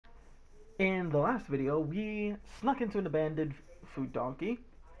In the last video, we snuck into an abandoned food donkey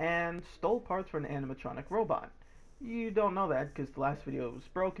and stole parts for an animatronic robot. You don't know that because the last video was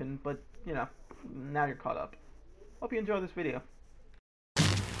broken, but you know, now you're caught up. Hope you enjoy this video.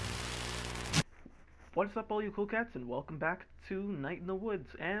 What's up all you cool cats, and welcome back to Night in the Woods,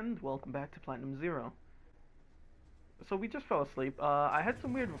 and welcome back to Platinum Zero. So we just fell asleep. I had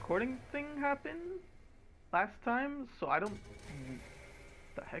some weird recording thing happen last time, so I don't...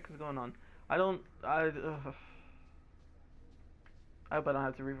 What the heck is going on? I hope I don't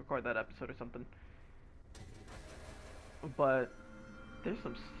have to re-record that episode or something. But there's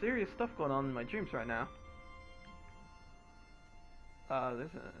some serious stuff going on in my dreams right now.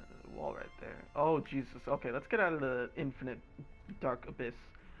 There's a wall right there. Oh, Jesus. Okay, let's get out of the infinite dark abyss.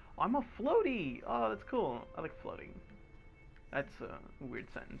 Oh, I'm a floaty! Oh, that's cool. I like floating. That's a weird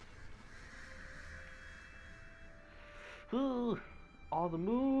sentence. Ooh, oh, the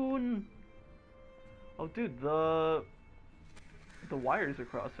moon! Oh, dude, the wires are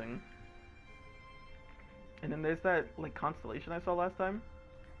crossing. And then there's that, like, constellation I saw last time.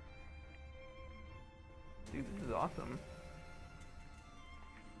 Dude, this is awesome.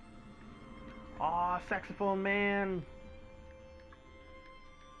 Aw, oh, saxophone man!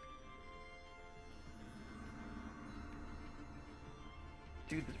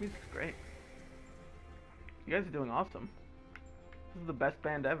 Dude, this music's great. You guys are doing awesome. This is the best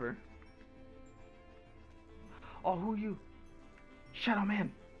band ever. Oh, who are you? Shadow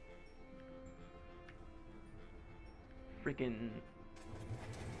Man! Freaking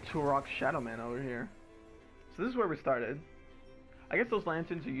Turok Shadow Man over here. So this is where we started. I guess those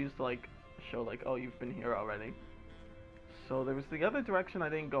lanterns are used to, like, show, like, oh, you've been here already. So there was the other direction I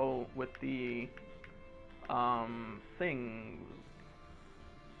didn't go with the, things.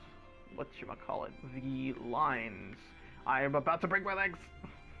 Whatchamacallit? The lines. I am about to break my legs!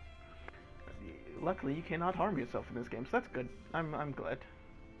 Luckily, you cannot harm yourself in this game, so that's good. I'm glad.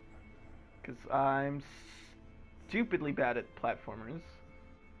 Because I'm stupidly bad at platformers.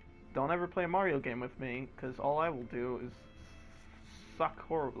 Don't ever play a Mario game with me, because all I will do is suck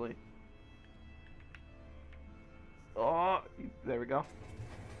horribly. Oh, there we go.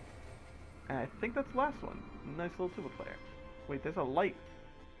 And I think that's the last one. Nice little tuba player. Wait, there's a light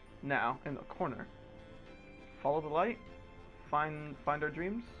now in the corner. Follow the light. Find our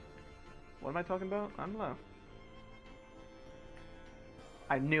dreams. What am I talking about? I don't know.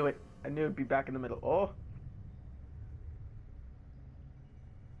 I knew it. I knew it'd be back in the middle. Oh.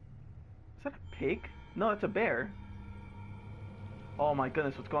 Is that a pig? No, that's a bear. Oh my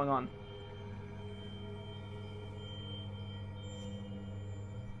goodness, what's going on?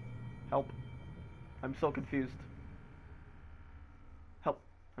 Help. I'm so confused. Help.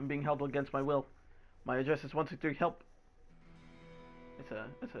 I'm being held against my will. My address is 123. Help. It's a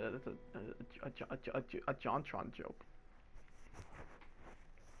JonTron joke.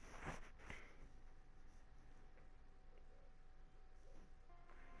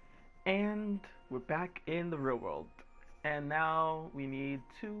 And we're back in the real world. And now we need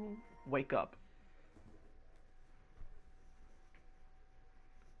to wake up.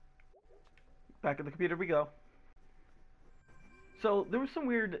 Back at the computer we go. So there was some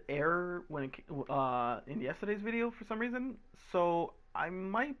weird error when it in yesterday's video for some reason. So I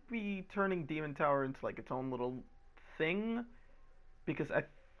might be turning Demon Tower into like its own little thing, because I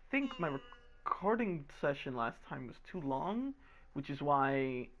think my recording session last time was too long, which is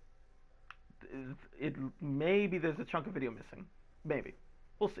why maybe there's a chunk of video missing. Maybe.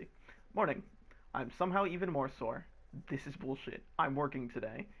 We'll see. Morning. I'm somehow even more sore. This is bullshit. I'm working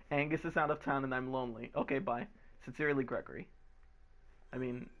today. Angus is out of town and I'm lonely. Okay, bye. Sincerely, Gregory. I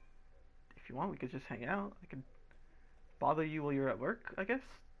mean, if you want, we could just hang out. I could bother you while you're at work, I guess.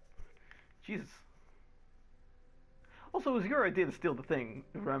 Jesus. Also, it was your idea to steal the thing,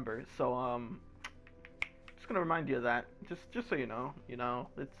 remember? So, just gonna remind you of that. Just so you know,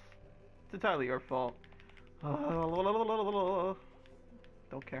 it's entirely your fault. Don't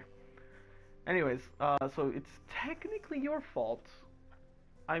care. Anyways, so it's technically your fault.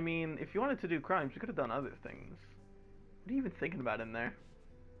 I mean, if you wanted to do crimes, you could have done other things. What are you even thinking about in there?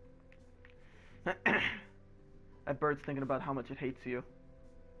 That bird's thinking about how much it hates you.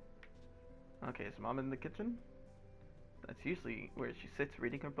 Okay, is Mom in the kitchen? That's usually where she sits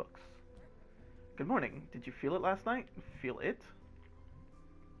reading her books. Good morning. Did you feel it last night? Feel it?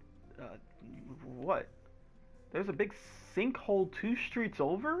 What? There's a big sinkhole 2 streets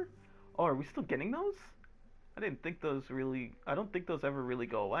over? Oh, are we still getting those? I don't think those ever really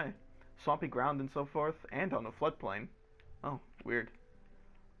go away. Swampy ground and so forth, and on a floodplain. Oh, weird.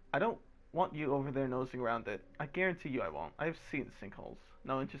 I don't want you over there nosing around it. I guarantee you I won't. I've seen sinkholes.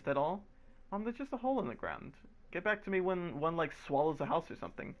 No interest at all? There's just a hole in the ground. Get back to me when one, like, swallows a house or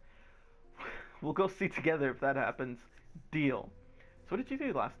something. We'll go see together if that happens. Deal. So what did you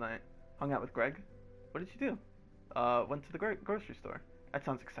do last night? Hung out with Greg? What did you do? Went to the grocery store. That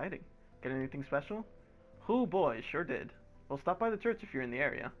sounds exciting. Get anything special? Oh boy, sure did. Well, stop by the church if you're in the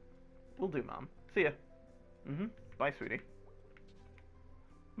area. Will do, Mom. See ya. Mm-hmm. Bye, sweetie.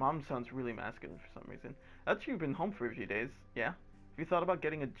 Mom sounds really masculine for some reason. That's you've been home for a few days. Yeah? Have you thought about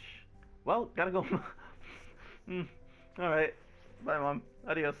getting a... Well, gotta go. Alright. Bye, Mom.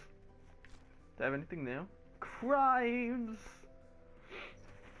 Adios. Do I have anything new? Crimes!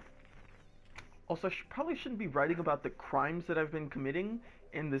 Also, I probably shouldn't be writing about the crimes that I've been committing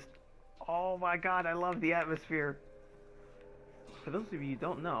in this... Oh my god, I love the atmosphere. For those of you who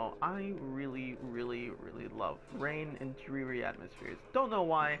don't know, I really, really, really love rain and dreary atmospheres. Don't know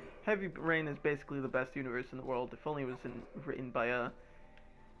why. Heavy Rain is basically the best universe in the world. If only it was written by a...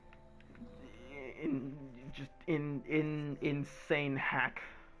 insane hack.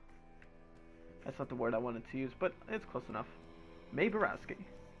 That's not the word I wanted to use, but it's close enough. May Borowski.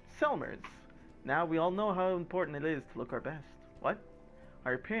 Selmers. Now we all know how important it is to look our best. What?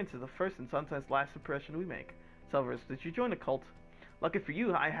 Our appearance is the first and sometimes last impression we make. Selmers, did you join a cult? Lucky for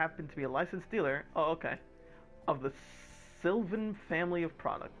you, I happen to be a licensed dealer. Oh, okay. Of the Sylvan family of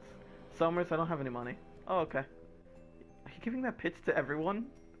products. Selmers, I don't have any money. Oh, okay. Are you giving that pitch to everyone?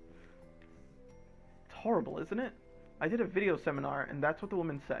 It's horrible, isn't it? I did a video seminar, and that's what the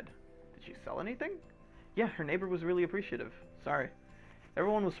woman said. Did she sell anything? Yeah, her neighbor was really appreciative. Sorry.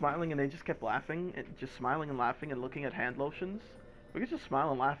 Everyone was smiling, and they just kept laughing. Just smiling and laughing and looking at hand lotions. We could just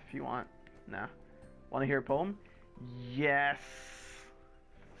smile and laugh if you want. Nah. Want to hear a poem? Yes.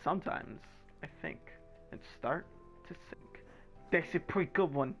 Sometimes, I think. And start to sink. That's a pretty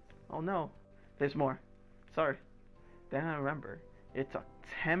good one. Oh no. There's more. Sorry. Then I remember. It's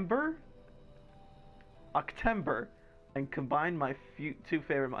October? October. And combine my two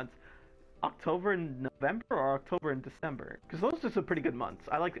favorite months. October and November or October and December? Because those are some pretty good months.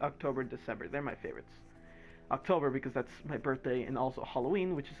 I like October and December. They're my favorites. October because that's my birthday and also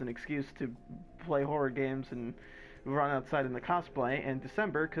Halloween, which is an excuse to play horror games and run outside in the cosplay. And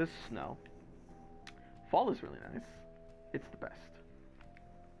December because snow. Fall is really nice. It's the best.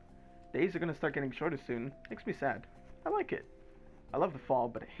 Days are going to start getting shorter soon. Makes me sad. I like it. I love the fall,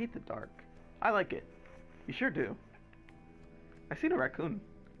 but I hate the dark. I like it. You sure do. I seen a raccoon.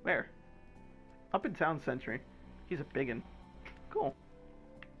 Where? Up in Town Century. He's a biggin. Cool.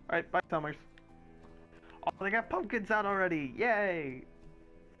 Alright, bye, Summers. Oh, they got pumpkins out already! Yay!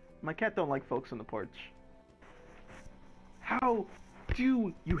 My cat don't like folks on the porch. How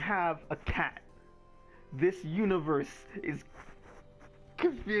do you have a cat? This universe is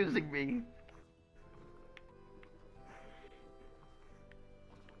confusing me.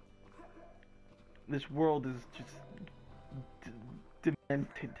 This world is just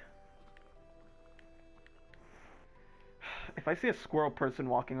demented. If I see a squirrel person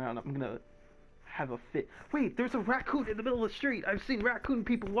walking around, I'm gonna have a fit. Wait, there's a raccoon in the middle of the street. I've seen raccoon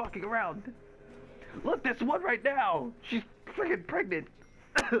people walking around. Look, there's one right now. She's freaking pregnant.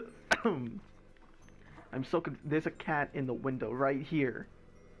 I'm so there's a cat in the window right here.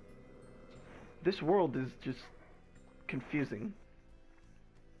 This world is just confusing.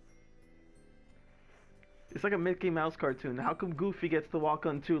 It's like a Mickey Mouse cartoon. How come Goofy gets to walk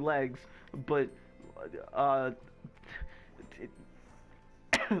on two legs, but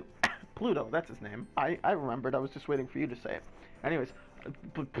Pluto, that's his name. I remembered. I was just waiting for you to say it. Anyways,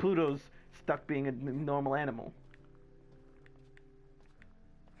 but Pluto's stuck being a normal animal.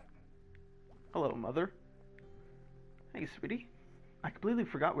 Hello, Mother. Hey, sweetie. I completely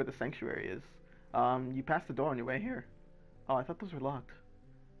forgot where the sanctuary is. You passed the door on your way here. Oh, I thought those were locked.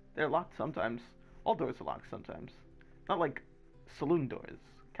 They're locked sometimes. All doors are locked sometimes. Not like saloon doors.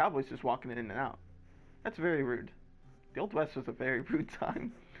 Cowboys just walking in and out. That's very rude. The Old West was a very rude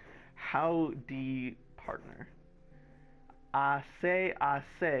time. Howdy, partner. I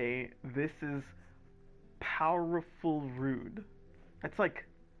say, this is powerful rude. That's like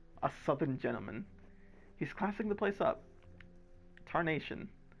a southern gentleman. He's classing the place up. Tarnation.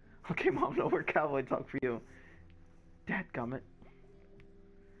 Okay, Mom, no more cowboy talk for you. Dadgummit.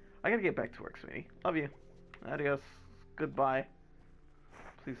 I gotta get back to work, sweetie. Love you. Adios. Goodbye.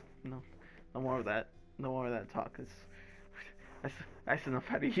 Please, no. No more of that. No more of that talk. That's enough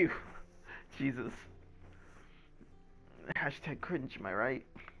out of you. Jesus. Hashtag cringe, am I right?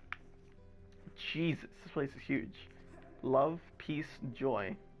 Jesus, this place is huge. Love, peace,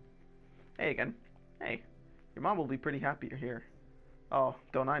 joy. Hey again. Hey. Your mom will be pretty happy you're here. Oh,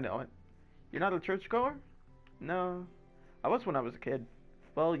 don't I know it. You're not a churchgoer? No. I was when I was a kid.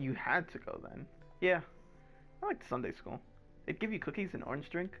 Well, you had to go then. Yeah, I liked Sunday school. They'd give you cookies and orange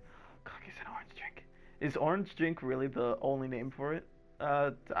drink. Cookies and orange drink. Is orange drink really the only name for it?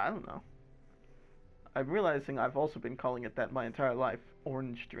 I don't know. I'm realizing I've also been calling it that my entire life.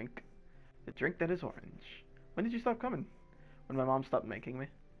 Orange drink. The drink that is orange. When did you stop coming? When my mom stopped making me.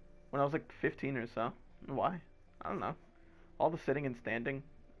 When I was like 15 or so. Why? I don't know. All the sitting and standing.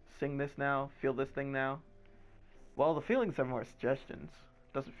 Sing this now. Feel this thing now. Well, the feelings have more suggestions.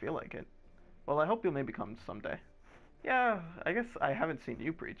 Doesn't feel like it. Well, I hope you'll maybe come someday. Yeah, I guess I haven't seen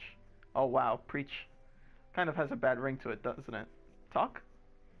you preach. Oh wow, preach. Kind of has a bad ring to it, doesn't it? Talk?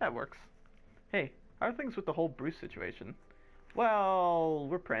 That works. Hey, how are things with the whole Bruce situation? Well,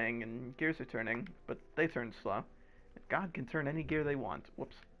 we're praying and gears are turning, but they turn slow. If God can turn any gear they want.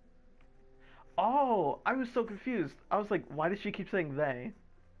 Whoops. Oh, I was so confused. I was like, why does she keep saying they?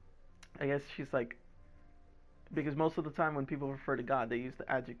 I guess she's like, because most of the time when people refer to God, they use the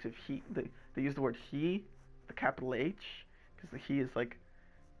adjective he. They use the word he, the capital H, because the he is like,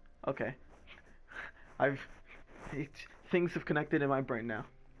 okay, things have connected in my brain now,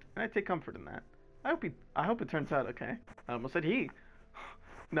 and I take comfort in that. I hope it turns out okay. I almost said he,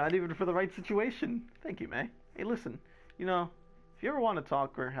 not even for the right situation. Thank you, May. Hey, listen, you know, if you ever want to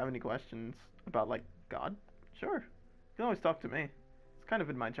talk or have any questions about like God, sure, you can always talk to me. It's kind of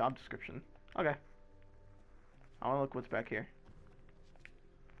in my job description. Okay. I want to look what's back here.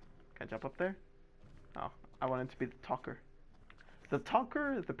 Can I jump up there? Oh, I wanted to be the talker. The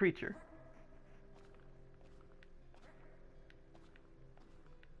talker, the preacher.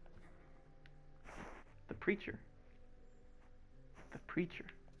 The preacher. The preacher.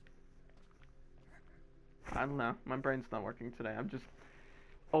 I don't know. My brain's not working today. I'm just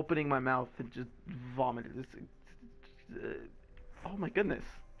opening my mouth and just vomiting. Oh my goodness.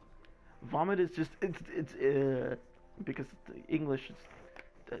 Vomit is just because English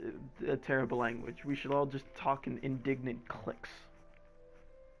is a terrible language. We should all just talk in indignant clicks,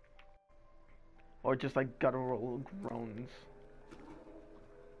 or just like guttural groans,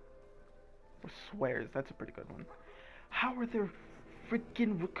 or swears. That's a pretty good one. How are there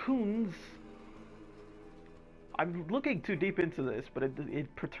freaking raccoons? I'm looking too deep into this, but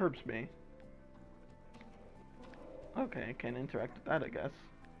it perturbs me. Okay, I can't interact with that, I guess.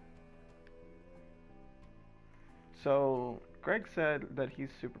 So, Greg said that he's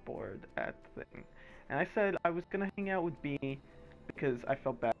super bored at the thing. And I said I was gonna hang out with B because I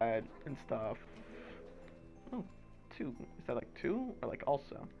felt bad and stuff. Oh, 2. Is that like 2? Or like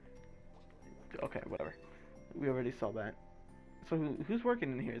also? Okay, whatever. We already saw that. So who's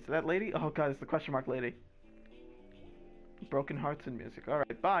working in here? Is it that lady? Oh god, it's the question mark lady. Broken hearts and music.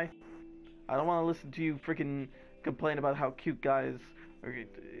 Alright, bye. I don't want to listen to you freaking complain about how cute guys are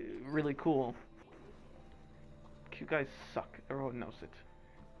really cool. You guys suck. Everyone knows it.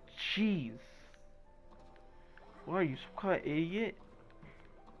 Jeez. Why are you so quiet, idiot?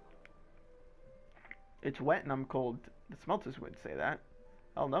 It's wet and I'm cold. The smelters would say that.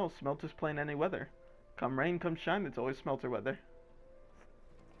 Oh no, smelters play in any weather. Come rain, come shine, it's always smelter weather.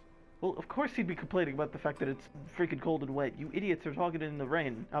 Well, of course he'd be complaining about the fact that it's freaking cold and wet. You idiots are talking in the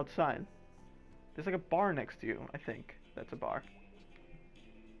rain outside. There's like a bar next to you, I think. That's a bar.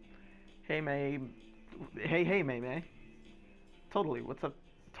 Hey, May. Hey, May. Totally, what's up?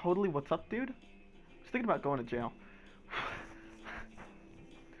 Totally, what's up, dude? I was thinking about going to jail.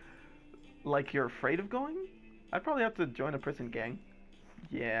 Like, you're afraid of going? I'd probably have to join a prison gang.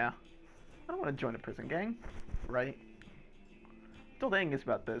 Yeah. I don't want to join a prison gang. Right? I told Angus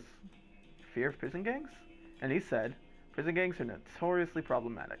about this. Fear of prison gangs? And he said, prison gangs are notoriously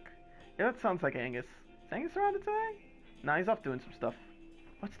problematic. Yeah, that sounds like Angus. Is Angus around today? Nah, he's off doing some stuff.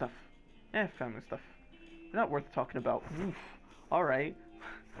 What stuff? Family stuff. They're not worth talking about. Oof. Alright.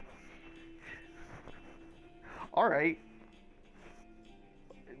 Alright.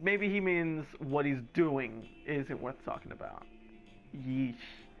 Maybe he means what he's doing isn't worth talking about. Yeesh.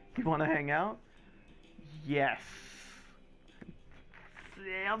 You want to hang out? Yes.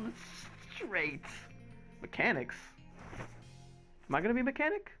 Damn straight. Mechanics? Am I gonna be a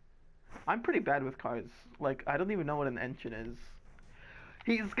mechanic? I'm pretty bad with cars. Like, I don't even know what an engine is.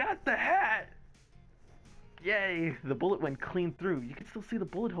 He's got the hat! Yay! The bullet went clean through. You can still see the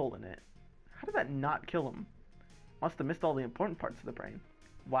bullet hole in it. How did that not kill him? Must have missed all the important parts of the brain.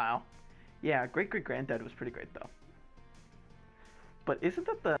 Wow. Yeah, great-great-granddad was pretty great, though. But isn't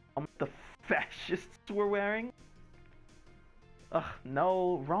that the fascists were wearing? Ugh,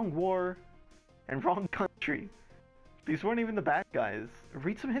 no. Wrong war. And wrong country. These weren't even the bad guys.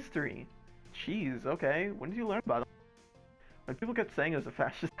 Read some history. Jeez, okay. When did you learn about them? When people kept saying it was a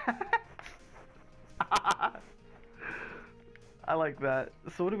fascist act. I like that.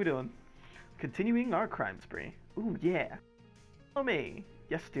 So what are we doing? Continuing our crime spree. Ooh, yeah. Follow me.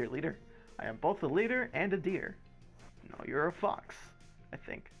 Yes, dear leader. I am both a leader and a deer. No, you're a fox, I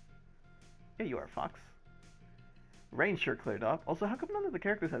think. Yeah, you are a fox. Rain sure cleared up. Also, how come none of the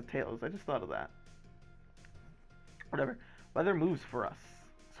characters have tails? I just thought of that. Whatever. Weather moves for us.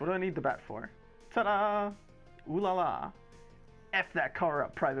 So what do I need the bat for? Ta-da! Ooh la la. F that car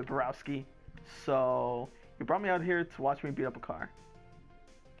up, Private Borowski. So, you brought me out here to watch me beat up a car.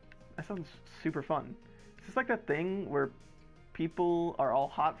 That sounds super fun. Is this like that thing where people are all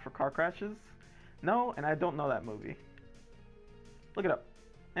hot for car crashes? No, and I don't know that movie. Look it up.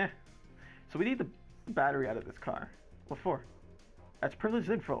 So we need the battery out of this car. What for? That's privileged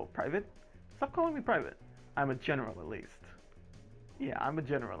info, Private. Stop calling me Private. I'm a general at least. Yeah, I'm a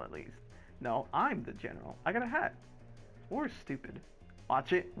general at least. No, I'm the general. I got a hat. War's stupid.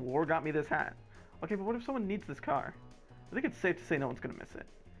 Watch it. War got me this hat. Okay, but what if someone needs this car? I think it's safe to say no one's gonna miss it.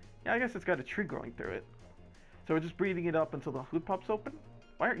 Yeah, I guess it's got a tree growing through it. So we're just breathing it up until the hood pops open?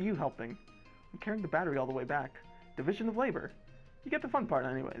 Why aren't you helping? I'm carrying the battery all the way back. Division of labor. You get the fun part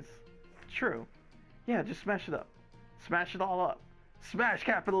anyways. True. Yeah, just smash it up. Smash it all up. Smash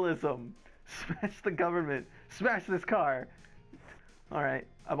capitalism! Smash the government! Smash this car! Alright,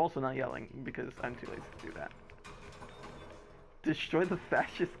 I'm also not yelling because I'm too lazy to do that. Destroy the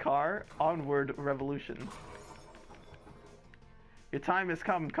fascist car. Onward revolution. Your time has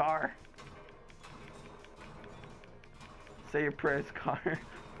come, car. Say your prayers, car.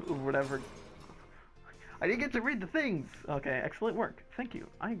 Whatever. I didn't get to read the things. Okay, excellent work. Thank you.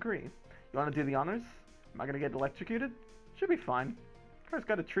 I agree. You want to do the honors? Am I gonna get electrocuted? Should be fine. Car's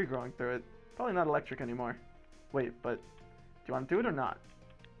got a tree growing through it. Probably not electric anymore. Wait, but do you want to do it or not?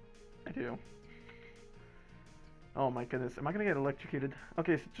 I do. Oh my goodness, am I gonna get electrocuted?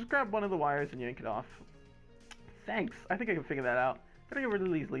 Okay, so just grab one of the wires and yank it off. Thanks, I think I can figure that out. Gotta get rid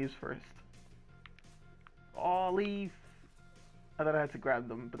of these leaves first. Oh, leaf! I thought I had to grab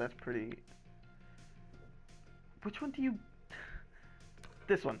them, but that's pretty... Which one do you...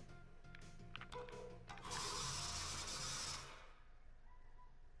 This one.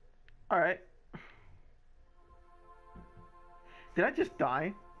 Alright. Did I just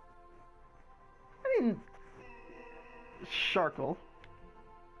die? I didn't... Sharkle.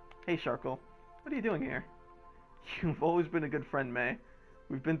 Hey, Sharkle. What are you doing here? You've always been a good friend, May.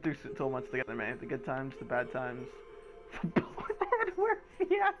 We've been through so much together, May. The good times, the bad times. The bullet hardware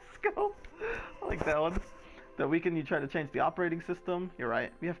fiasco. I like that one. The weekend you tried to change the operating system. You're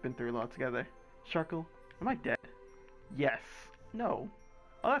right. We have been through a lot together. Sharkle, am I dead? Yes. No.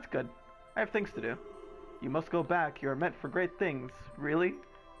 Oh, that's good. I have things to do. You must go back. You are meant for great things. Really?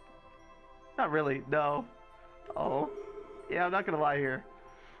 Not really. No. Oh. Yeah, I'm not gonna lie here.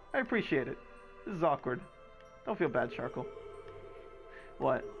 I appreciate it. This is awkward. Don't feel bad, Sharkle.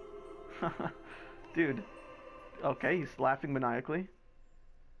 What? Dude. Okay, he's laughing maniacally.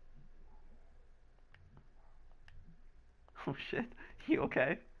 Oh shit. You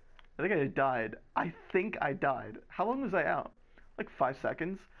okay? I think I died. I think I died. How long was I out? Like 5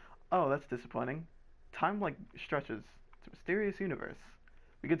 seconds? Oh, that's disappointing. Time like stretches. It's a mysterious universe.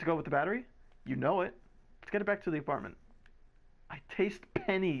 We good to go with the battery? You know it. Let's get it back to the apartment. I taste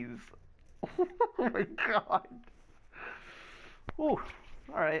pennies. Oh my god. Ooh,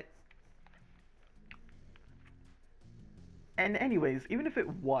 alright. And anyways, even if it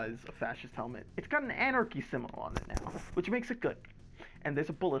was a fascist helmet, it's got an anarchy symbol on it now, which makes it good. And there's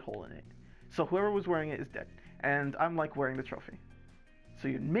a bullet hole in it. So whoever was wearing it is dead. And I'm like wearing the trophy. So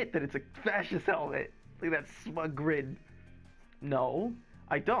you admit that it's a fascist helmet. Look at that smug grin. No,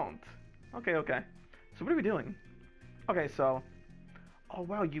 I don't. Okay, okay. So what are we doing? Okay, so... Oh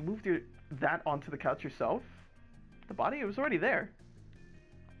wow, you moved that onto the couch yourself? The body? It was already there.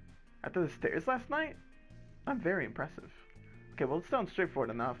 After the stairs last night? I'm very impressive. Okay, well, it sounds straightforward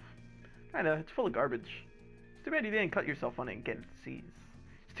enough. Kinda, it's full of garbage. It's too bad you didn't cut yourself on it and get it disease.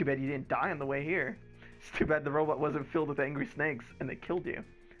 It's too bad you didn't die on the way here. It's too bad the robot wasn't filled with angry snakes and they killed you.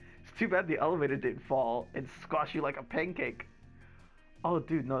 It's too bad the elevator didn't fall and squash you like a pancake. Oh,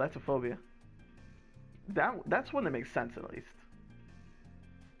 dude, no, that's a phobia. That's one that makes sense, at least.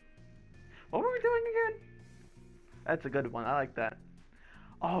 What were we doing again? That's a good one. I like that.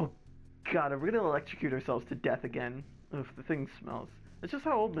 Oh, God, are we gonna electrocute ourselves to death again? Oof, the thing smells. It's just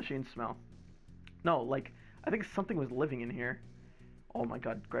how old machines smell. No, like, I think something was living in here. Oh my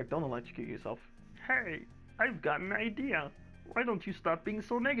God, Greg, don't electrocute yourself. Hey, I've got an idea. Why don't you stop being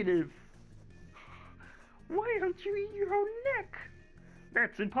so negative? Why don't you eat your own neck?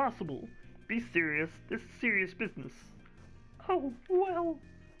 That's impossible. Be serious. This is serious business. Oh, well,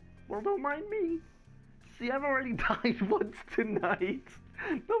 don't mind me. See, I've already died once tonight.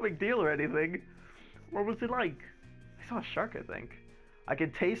 No big deal or anything. What was it like? I saw a shark, I think. I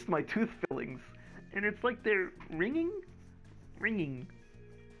can taste my tooth fillings. And it's like they're ringing? Ringing.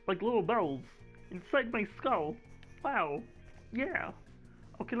 Like little bells. Inside my skull. Wow. Yeah.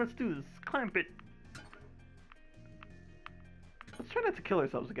 Okay, let's do this. Clamp it. Let's try not to kill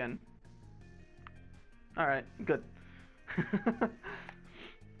ourselves again. Alright, good.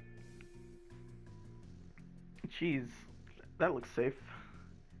 Jeez, that looks safe.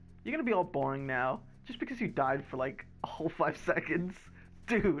 You're gonna be all boring now, just because you died for like a whole 5 seconds?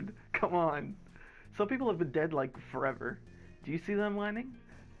 Dude, come on. Some people have been dead like forever. Do you see them lining?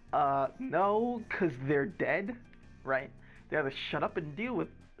 No, cause they're dead, right? They either shut up and deal,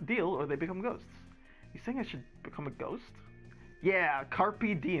 or they become ghosts. You saying I should become a ghost? Yeah,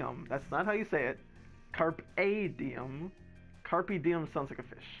 carpe diem. That's not how you say it. Carpe diem. Carpe diem sounds like a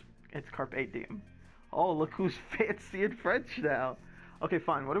fish. It's carpe diem. Oh, look who's fancy in French now. Okay,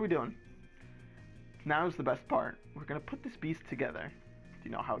 fine. What are we doing? Now's the best part. We're gonna put this beast together. Do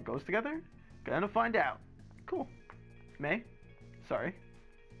you know how it goes together? Gonna find out. Cool. May? Sorry.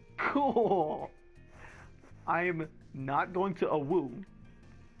 Cool. I'm not going to a woo.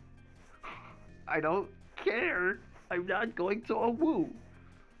 I don't care. I'm not going to a woo.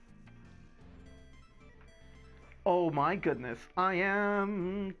 Oh my goodness. I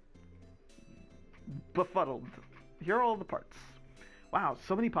am befuddled. Here are all the parts. Wow,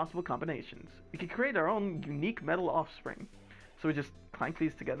 so many possible combinations. We could create our own unique metal offspring. So we just clank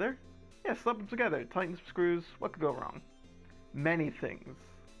these together? Yeah, slap them together, tighten some screws. What could go wrong? Many things.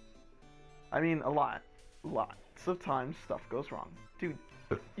 I mean, a lot. Lots of times stuff goes wrong. Dude,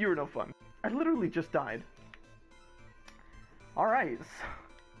 you were no fun. I literally just died. Alright.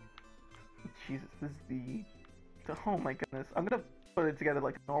 Jesus, this is the... Oh my goodness. I'm gonna put it together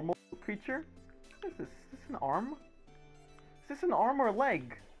like a normal creature. What is this? Is this an arm? Is this an arm or a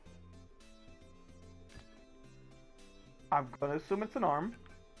leg? I'm gonna assume it's an arm.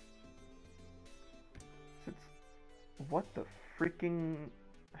 Since... What the freaking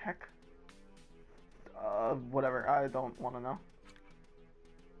heck? Whatever. I don't want to know.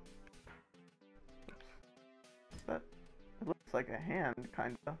 Oops. That... It looks like a hand,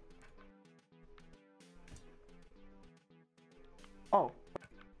 kinda. Oh.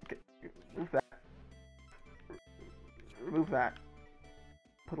 Okay. Move that. Remove that.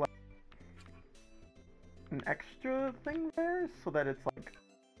 Put like an extra thing there so that it's like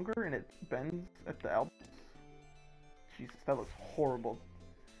longer and it bends at the elbows. Jesus, that looks horrible.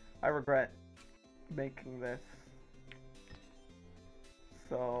 I regret making this.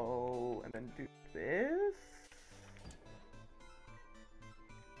 So, and then do this.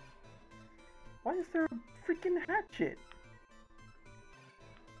 Why is there a freaking hatchet?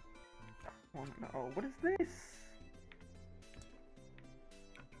 Oh no, what is this?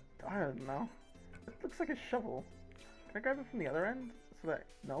 I don't know. It looks like a shovel. Can I grab it from the other end? So that,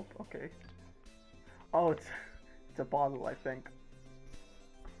 nope, okay. Oh, it's a bottle, I think.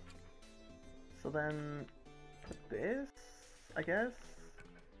 So then, put this, I guess?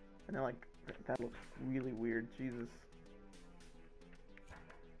 And then like, that looks really weird, Jesus.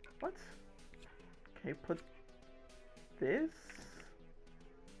 What? Okay, put this?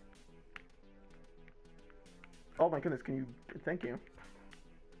 Oh my goodness, can you, thank you.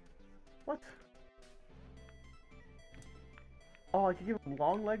 What? Oh, I can give him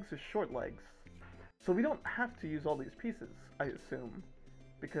long legs or short legs. So we don't have to use all these pieces, I assume.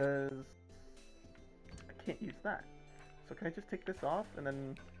 Because I can't use that. So can I just take this off and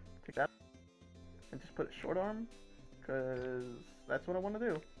then take that and just put a short arm? Because that's what I want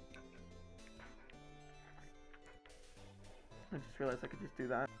to do. I just realized I could just do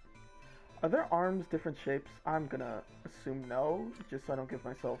that. Are there arms different shapes? I'm gonna assume no, just so I don't give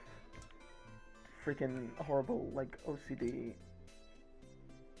myself freaking horrible, like, OCD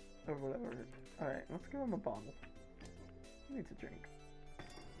or whatever. Alright, let's give him a bottle. He needs a drink.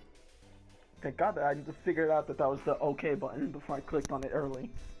 Thank God that I figured out that that was the OK button before I clicked on it early.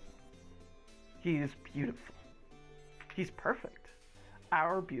 He is beautiful. He's perfect.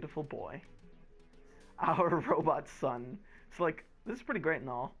 Our beautiful boy. Our robot son. So, like, this is pretty great and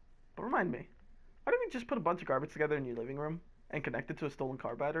all, but remind me, why don't we just put a bunch of garbage together in your living room and connect it to a stolen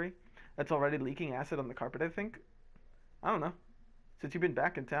car battery that's already leaking acid on the carpet, I think? I don't know. Since you've been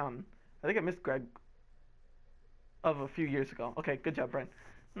back in town, I think I missed Greg of a few years ago. Okay, good job, Brian.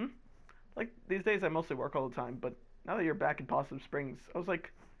 Like, these days I mostly work all the time, but now that you're back in Possum Springs, I was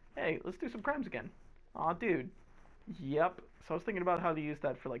like, hey, let's do some crimes again. Aw, dude. Yep. So I was thinking about how to use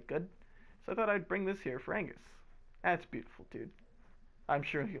that for, like, good. So I thought I'd bring this here for Angus. That's beautiful, dude. I'm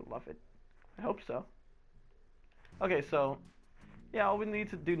sure he'll love it. I hope so. Okay, so yeah, all we need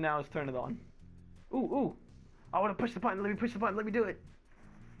to do now is turn it on. Ooh, ooh. I want to push the button. Let me push the button. Let me do it.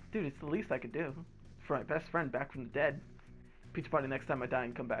 Dude, it's the least I could do. For my best friend back from the dead. Pizza party next time I die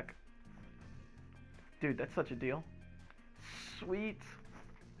and come back. Dude, that's such a deal. Sweet.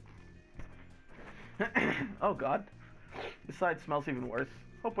 Oh god. This side smells even worse.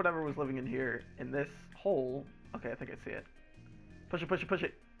 Hope whatever was living in here, in this hole. Okay, I think I see it. Push it, push it, push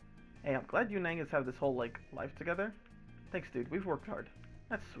it. Hey, I'm glad you and Angus have this whole, like, life together. Thanks, dude. We've worked hard.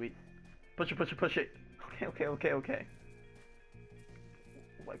 That's sweet. Push it, push it, push it. Okay, okay, okay, okay.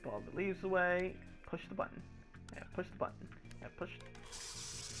 Wipe all the leaves away. Push the button. Yeah, push the button. Yeah, push.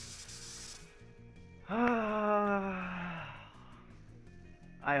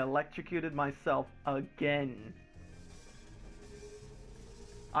 I electrocuted myself again.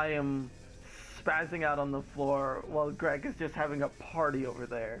 I am spazzing out on the floor while Greg is just having a party over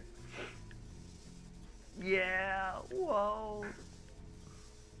there. Yeah, whoa.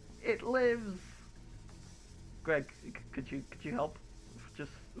 It lives. Greg, could you help?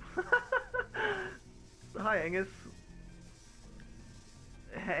 Just Hi, Angus.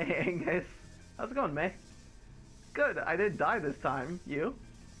 Hey, Angus. How's it going, May? Good. I didn't die this time. You?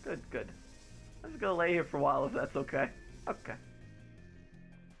 Good, good. I'm just gonna lay here for a while if that's okay. Okay.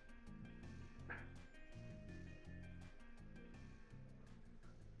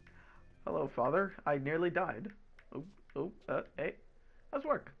 Hello, Father. I nearly died. Hey. How's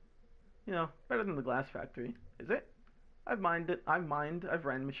work? You know, better than the glass factory. Is it? I've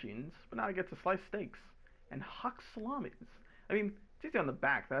ran machines, but now I get to slice steaks and huck salamis. I mean, it's easy on the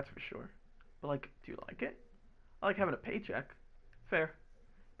back, that's for sure. But like, do you like it? I like having a paycheck. Fair.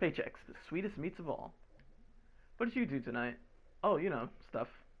 Paychecks, the sweetest meats of all. What did you do tonight? Oh, you know, stuff.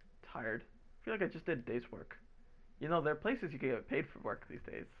 Tired. Feel like I just did a day's work. You know, there are places you can get paid for work these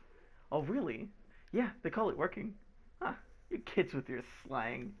days. Oh, really? Yeah, they call it working. Huh, you kids with your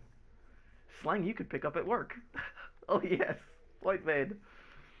slang. Slang you could pick up at work. Oh, yes. Point made.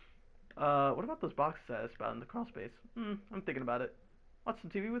 What about those boxes I asked about in the crawl space? I'm thinking about it. Watch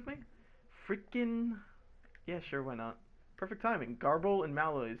some TV with me? Freaking... Yeah, sure, why not? Perfect timing. Garble and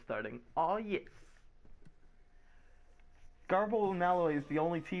Malloy is starting. Aw, yes. Garble and Malloy is the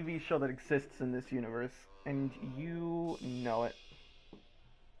only TV show that exists in this universe, and you know it.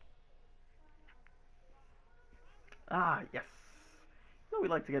 Ah, yes. You know we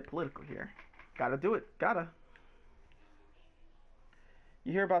like to get political here. Gotta do it. Gotta.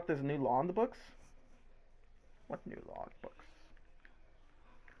 You hear about this new law in the books? What new law in the books?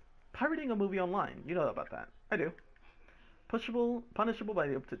 Pirating a movie online. You know about that. I do. Punishable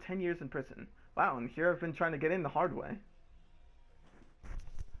by up to 10 years in prison. Wow, and here I've been trying to get in the hard way.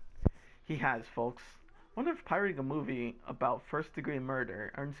 He has, folks. Wonder if pirating a movie about first-degree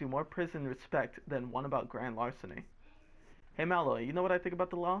murder earns you more prison respect than one about grand larceny. Hey Malloy, you know what I think about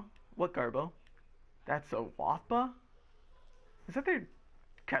the law? What, Garbo? That's a wappa? Is that their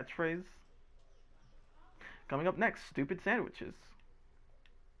catchphrase? Coming up next, stupid sandwiches.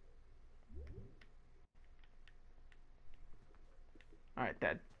 Alright,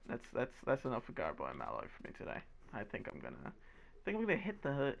 Dad. That's enough for Garbo and Malloy for me today. I think I'm gonna hit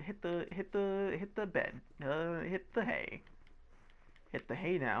the bed. Hit the hay. Hit the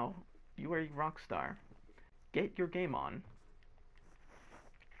hay now. You are a rock star. Get your game on.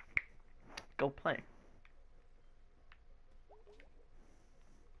 Go play.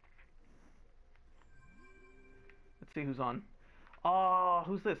 Let's see who's on. Oh,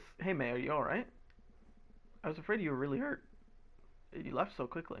 who's this? Hey May, are you alright? I was afraid you were really hurt. You left so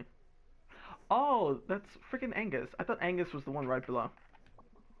quickly. Oh, that's freaking Angus. I thought Angus was the one right below.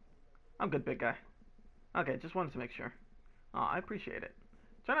 I'm good, big guy. Okay, just wanted to make sure. Aw, I appreciate it.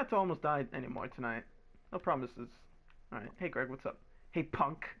 Try not to almost die anymore tonight. No promises. Alright, hey Greg, what's up? Hey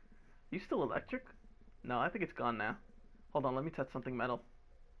punk. You still electric? No, I think it's gone now. Hold on, let me touch something metal.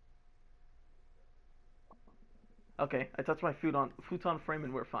 Okay, I touched my futon frame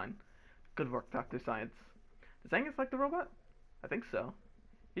and we're fine. Good work, Dr. Science. Does Angus like the robot? I think so.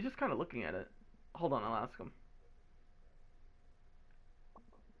 He's just kind of looking at it. Hold on, I'll ask him.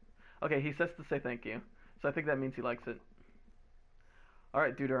 Okay, he says to say thank you. So I think that means he likes it.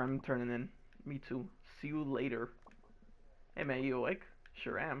 Alright, dude, I'm turning in. Me too. See you later. Hey man, you awake?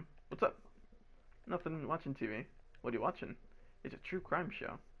 Sure am. What's up? Nothing, watching TV. What are you watching? It's a true crime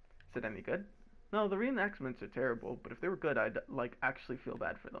show. Is it any good? No, the reenactments are terrible, but if they were good, I'd, like, actually feel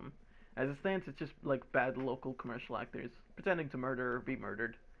bad for them. As it stands, it's just, like, bad local commercial actors pretending to murder or be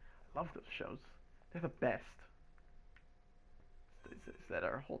murdered. I love those shows. They're the best. Is that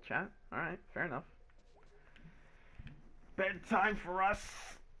our whole chat? Alright, fair enough. Bedtime for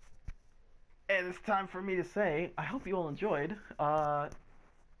us! And it's time for me to say, I hope you all enjoyed.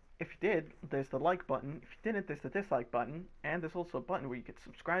 If you did, there's the like button. If you didn't, there's the dislike button. And there's also a button where you can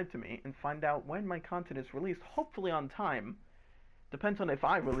subscribe to me and find out when my content is released, hopefully on time. Depends on if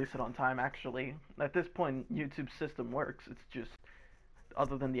I release it on time, actually. At this point, YouTube's system works. It's just,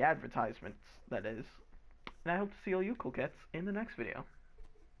 other than the advertisements, that is. And I hope to see all you cool cats in the next video.